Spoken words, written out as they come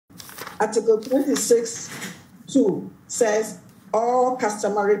Article 26(2) says all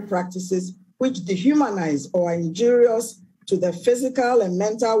customary practices which dehumanize or are injurious to the physical and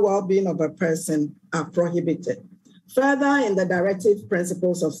mental well-being of a person are prohibited. Further, in the directive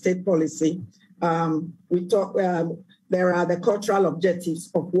principles of state policy, there are the cultural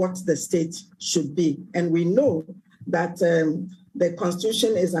objectives of what the state should be. And we know that the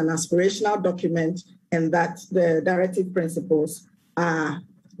Constitution is an aspirational document and that the directive principles are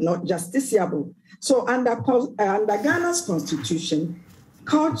not justiciable. So under Ghana's Constitution,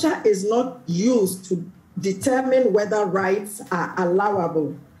 culture is not used to determine whether rights are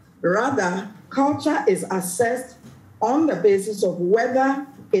allowable. Rather, culture is assessed on the basis of whether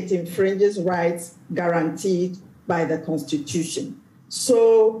it infringes rights guaranteed by the Constitution.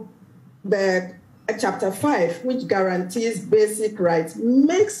 So the Chapter 5, which guarantees basic rights,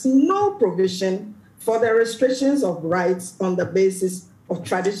 makes no provision for the restrictions of rights on the basis of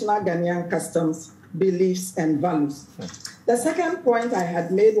traditional Ghanaian customs, beliefs, and values. The second point I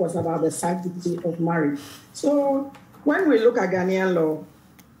had made was about the sanctity of marriage. So when we look at Ghanaian law,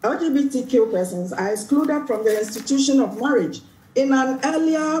 LGBTQ persons are excluded from the institution of marriage. In an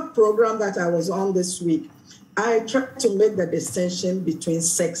earlier program that I was on this week, I tried to make the distinction between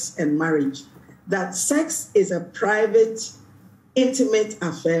sex and marriage, that sex is a private, intimate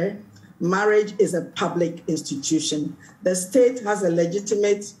affair. Marriage is a public institution. The state has a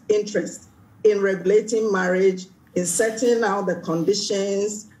legitimate interest in regulating marriage, in setting out the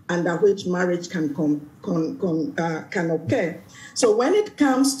conditions under which marriage can occur. So when it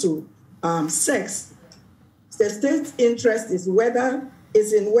comes to sex, the state's interest is in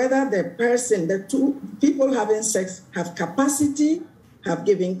whether the person, the two people having sex, have capacity, have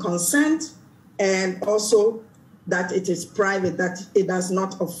given consent, and also that it is private, that it does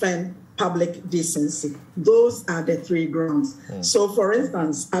not offend public decency. Those are the three grounds. So for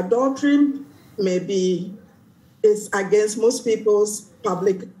instance, adultery is against most people's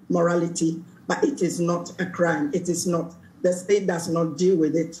public morality, but it is not a crime. It is not. The state does not deal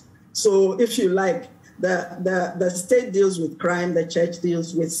with it. So if you like, the state deals with crime, the church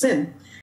deals with sin.